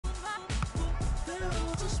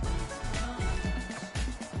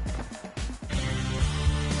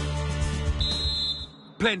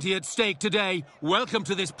Plenty at stake today. Welcome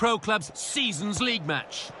to this Pro Club's Seasons League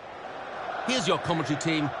match. Here's your commentary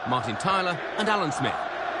team, Martin Tyler and Alan Smith.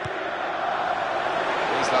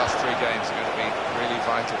 These last 3 games are going to be really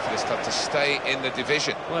vital for this club to stay in the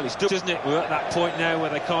division. Well, it's done, isn't it? We're at that point now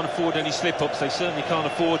where they can't afford any slip-ups. They certainly can't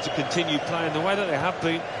afford to continue playing the way that they have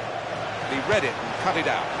been. He read it and cut it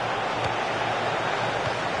out.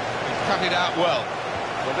 He's cut it out well.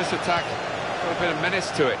 Well, this attack got a bit of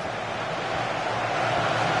menace to it.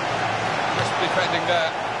 Just defending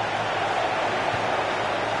there.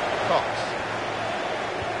 Cox.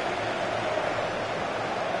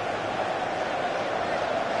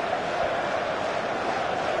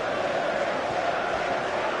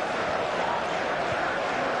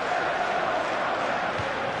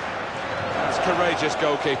 That's courageous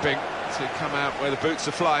goalkeeping to come out where the boots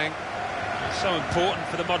are flying. It's so important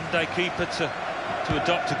for the modern-day keeper to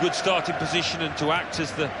adopt a good starting position and to act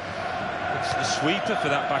as the sweeper for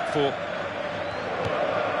that back four.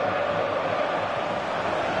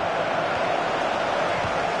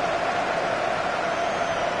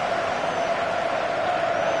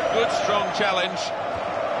 Good, strong challenge.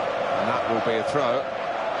 And that will be a throw.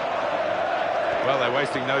 Well, they're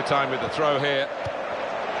wasting no time with the throw here.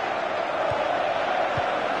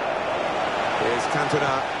 Here's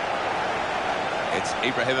Cantona. It's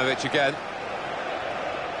Ibrahimovic again.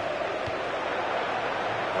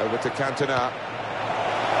 Over to Cantona.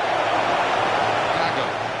 Gago.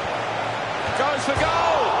 Goes for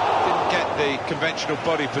goal! Didn't get the conventional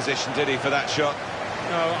body position, did he, for that shot?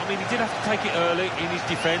 No, I mean, he did have to take it early in his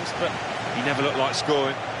defence, but he never looked like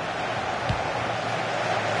scoring.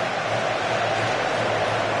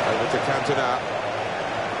 Over to Cantona.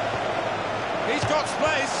 He's got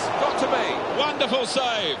space, got to be. Wonderful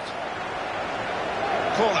save.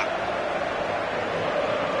 Corner.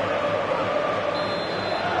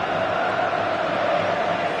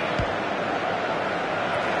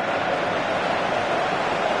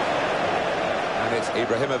 And it's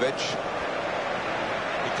Ibrahimovic.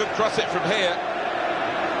 He could cross it from here.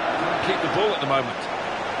 Can't keep the ball at the moment.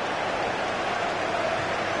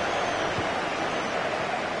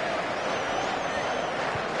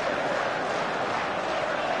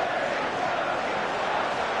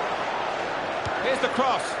 Here's the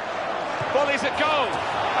cross. Volley's at goal,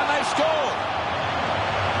 and they've scored.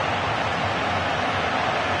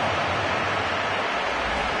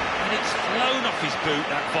 And it's flown off his boot,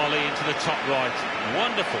 that volley, into the top right.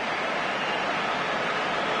 Wonderful.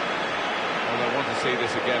 Well, I want to see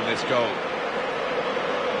this again, this goal.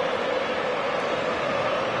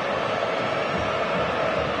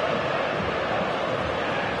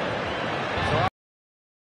 So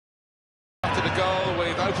after the goal,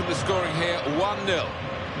 we've opened the scoring here, 1-0.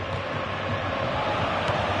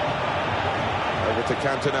 Over to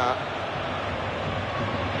Cantona.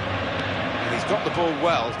 And he's got the ball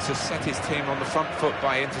well to set his team on the front foot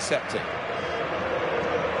by intercepting.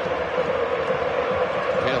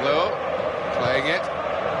 Pirlo. Playing it.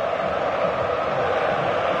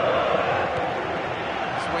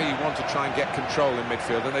 It's the way you want to try and get control in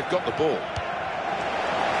midfield, and they've got the ball.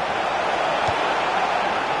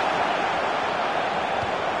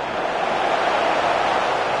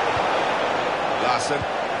 Larson.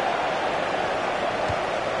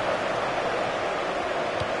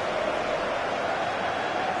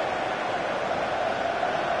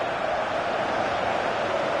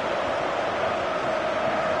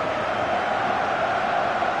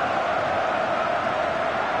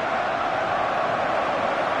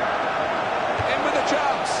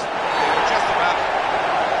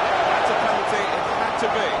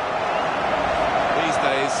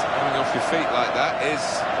 Your feet like that is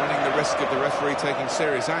running the risk of the referee taking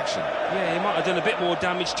serious action. Yeah, he might have done a bit more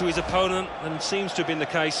damage to his opponent than seems to have been the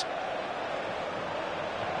case.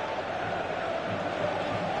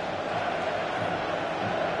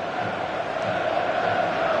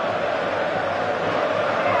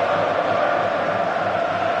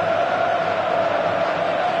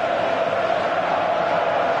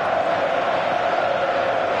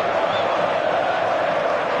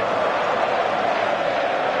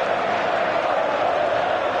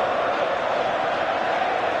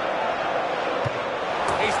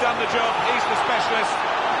 He's done the job, he's the specialist.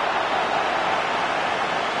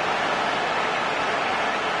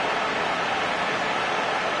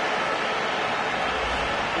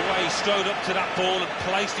 The way he strode up to that ball and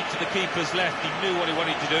placed it to the keeper's left, he knew what he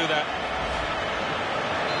wanted to do there.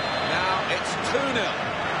 Now it's 2-0.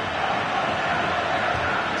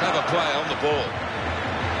 Clever play on the ball.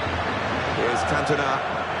 Here's Cantona.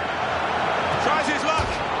 Tries his luck.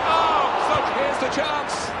 Oh, so here's the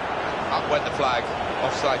chance. Up went the flag.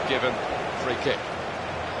 Offside given. Free kick.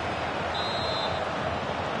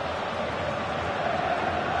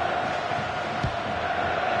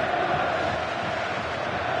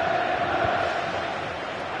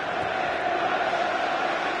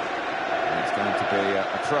 It's going to be a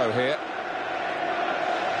throw here.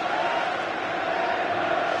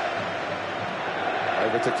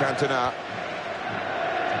 Over to Cantona.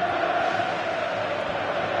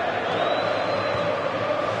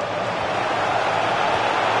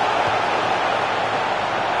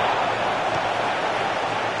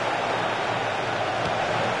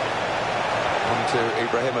 To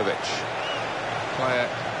Ibrahimovic. Player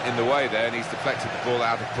in the way there, and he's deflected the ball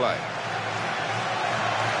out of play.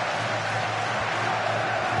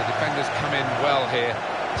 The defenders come in well here.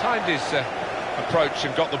 Timed his approach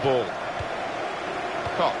and got the ball.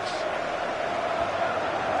 Cox.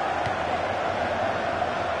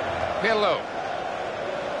 Pirlo.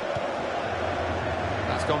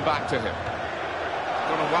 That's gone back to him.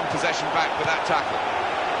 Gone on one possession back with that tackle.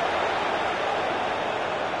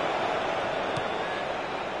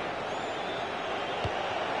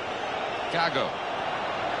 Gago.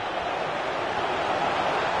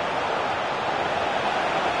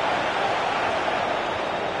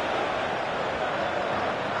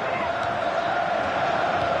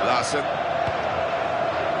 Larson.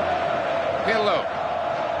 Pirlo.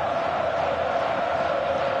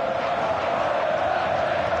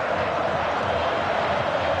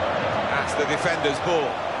 That's the defender's ball.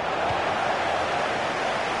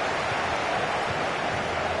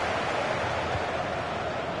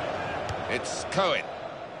 It's Cohen.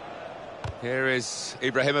 Here is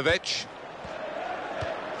Ibrahimovic.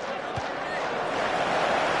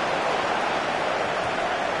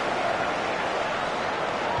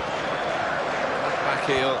 Back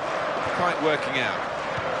heel, quite working out.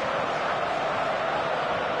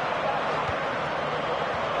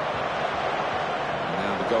 And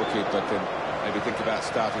now the goalkeeper can maybe think about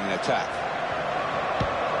starting an attack.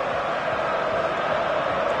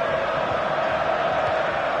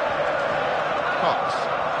 Cox.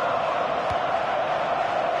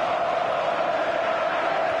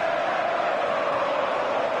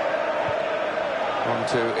 On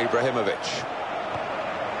to Ibrahimovic.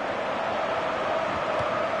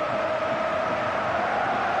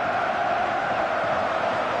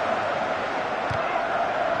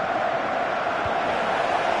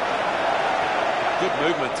 Good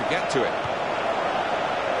movement to get to it.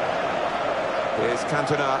 Here's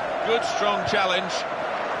Cantona. Good strong challenge.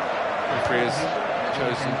 Referee has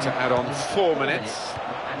chosen to add on 4 minutes.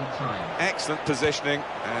 Excellent positioning,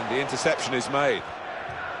 and the interception is made.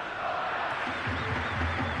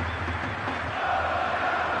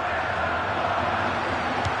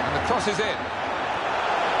 And the cross is in.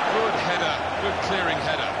 Good header, good clearing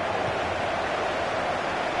header.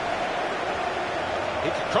 He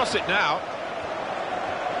can cross it now.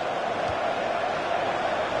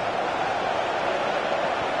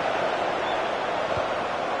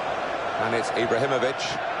 And it's Ibrahimovic.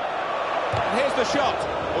 And here's the shot.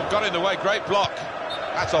 Oh, got in the way, great block.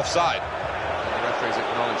 That's offside. The referees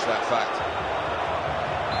acknowledge that fact.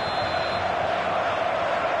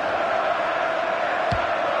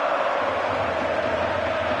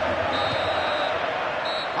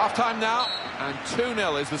 Half-time now, and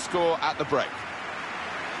 2-0 is the score at the break.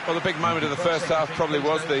 Well, the big moment of the first half probably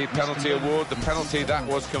was the penalty award, the penalty that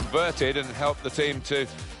was converted and helped the team to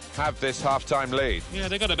have this half-time lead. Yeah,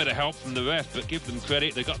 they got a bit of help from the ref, but give them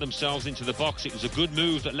credit, they got themselves into the box. It was a good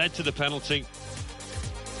move that led to the penalty.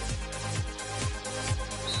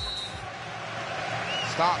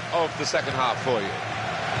 Start of the second half for you.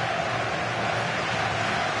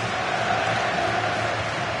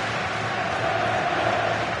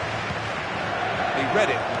 He read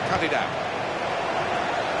it, cut it out.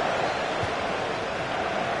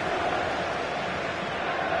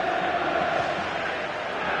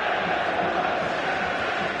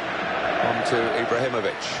 To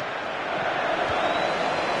Ibrahimovic.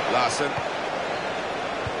 Larson.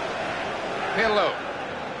 Pirlo.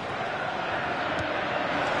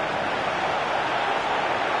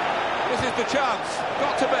 This is the chance.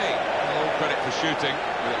 Got to be. All credit for shooting,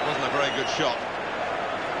 but it wasn't a very good shot.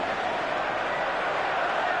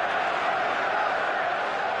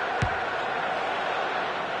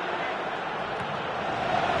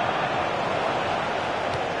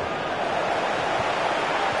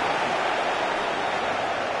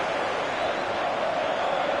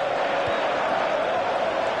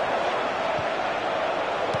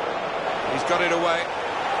 He's got it away.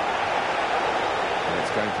 And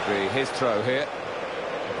it's going to be his throw here.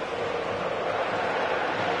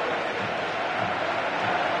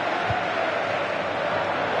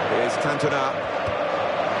 Cantona.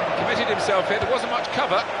 Committed himself here. There wasn't much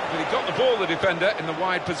cover, but he got the ball, the defender, in the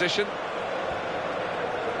wide position.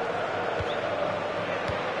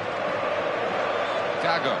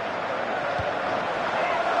 Gago.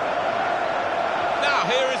 Now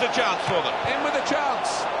here is a chance for them. In with a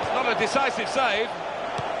chance. It's not a decisive save.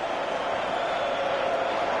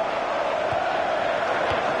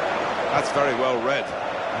 That's very well read,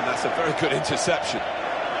 and that's a very good interception.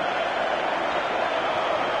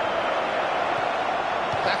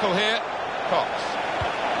 Tackle here, Cox.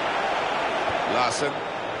 Larson.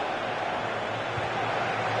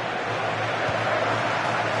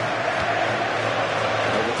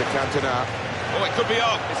 Over to Cantona. Oh, it could be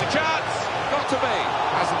on. It's a chance. Got to be.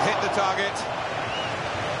 Hasn't hit the target.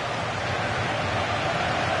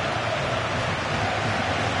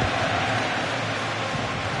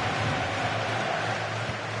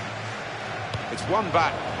 It's one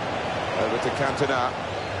back. Over to Cantona.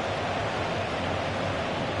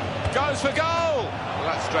 Goes for goal! Well,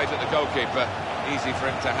 that's straight at the goalkeeper. Easy for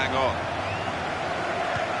him to hang on.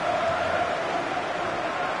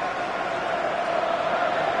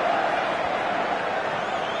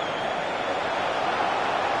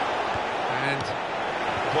 And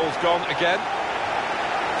the ball's gone again.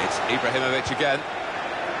 It's Ibrahimovic again.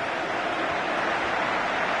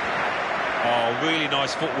 Oh, really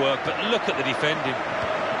nice footwork, but look at the defending.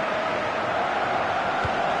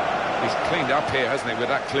 He's cleaned up here, hasn't he, with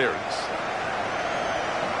that clearance.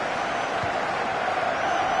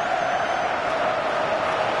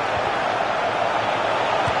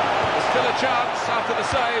 There's still a chance after the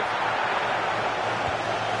save.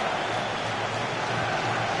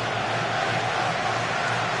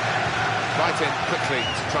 Right in quickly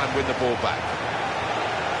to try and win the ball back.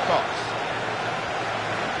 Cox.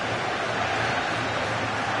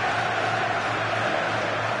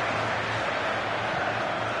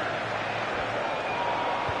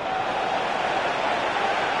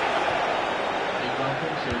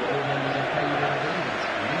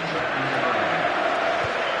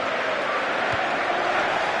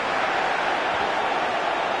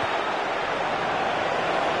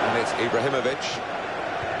 And it's Ibrahimovic.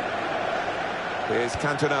 Here's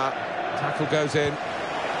Cantona. Tackle goes in.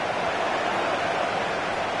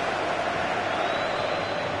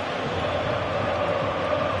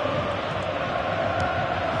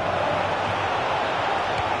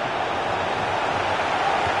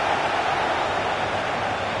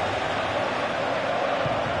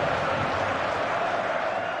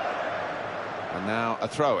 And now a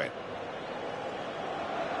throw-in.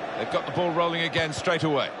 They've got the ball rolling again straight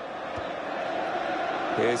away.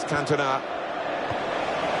 Here's Cantona.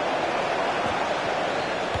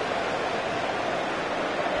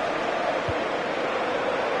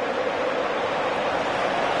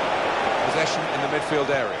 Possession in the midfield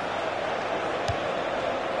area.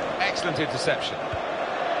 Excellent interception.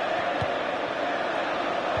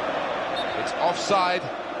 It's offside,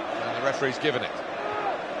 and the referee's given it.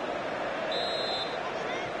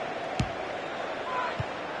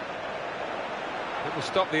 It will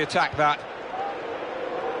stop the attack, that.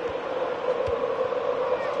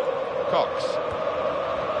 Cox.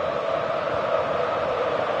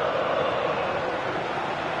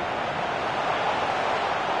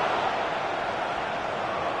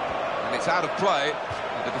 And it's out of play.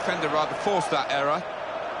 The defender rather forced that error.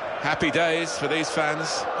 Happy days for these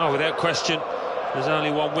fans. Oh, without question, there's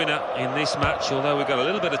only one winner in this match, although we've got a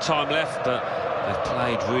little bit of time left, but they've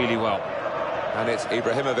played really well. And it's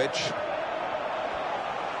Ibrahimovic.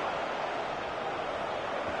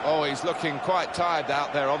 Oh, he's looking quite tired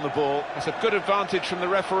out there on the ball. It's a good advantage from the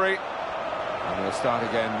referee. And we'll start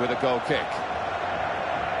again with a goal kick.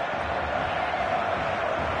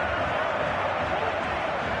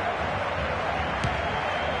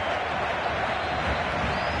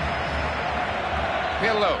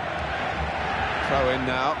 Pirlo. Throw in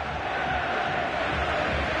now.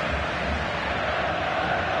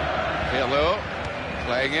 Pirlo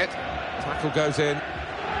playing it. Tackle goes in.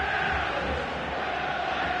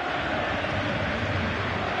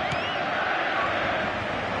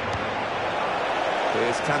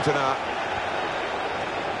 Here's Cantona.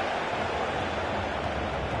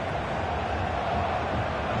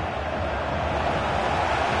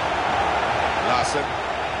 Larson.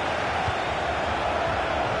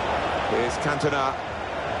 Here's Cantona.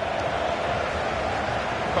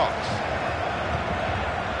 Cox.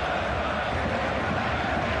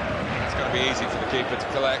 It's going to be easy for the keeper to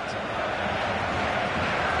collect.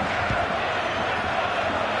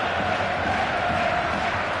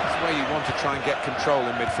 It's where you want to try and get control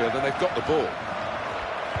in midfield, and they've got the ball.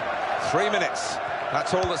 3 minutes.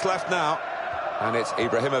 That's all that's left now. And it's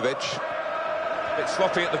Ibrahimovic. A bit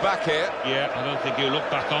sloppy at the back here. Yeah, I don't think he'll look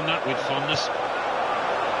back on that with fondness.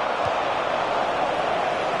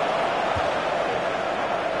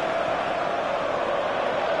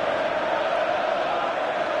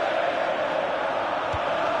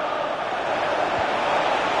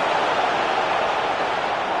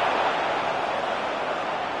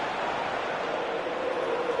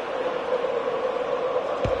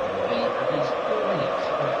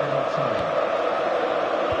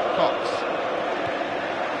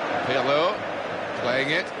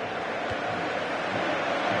 Playing it.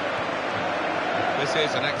 This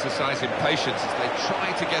is an exercise in patience as they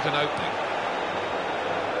try to get an opening.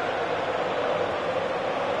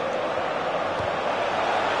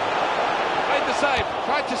 Made the save,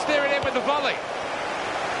 tried to steer it in with the volley.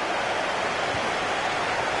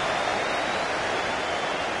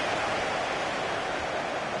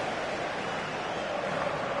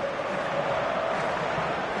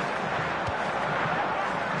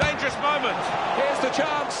 Moment. Here's the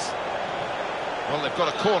chance. Well, they've got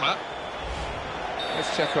a corner.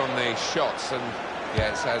 Let's check on the shots, and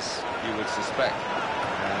yeah, it's as you would suspect.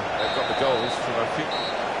 They've got the goals from a few.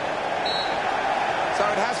 So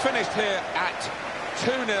it has finished here at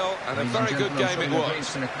 2-0, and a very good game it was.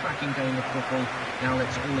 It's been a cracking game of football. Now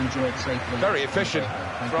let's all enjoy it safely. Very efficient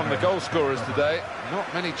from the goal scorers today.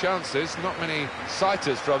 Not many chances, not many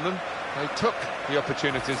sighters from them. They took the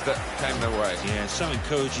opportunities that came their way. Yeah, so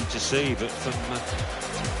encouraging to see, but from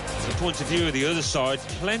the point of view of the other side,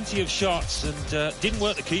 plenty of shots, and didn't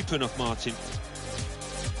work the keeper enough, Martin.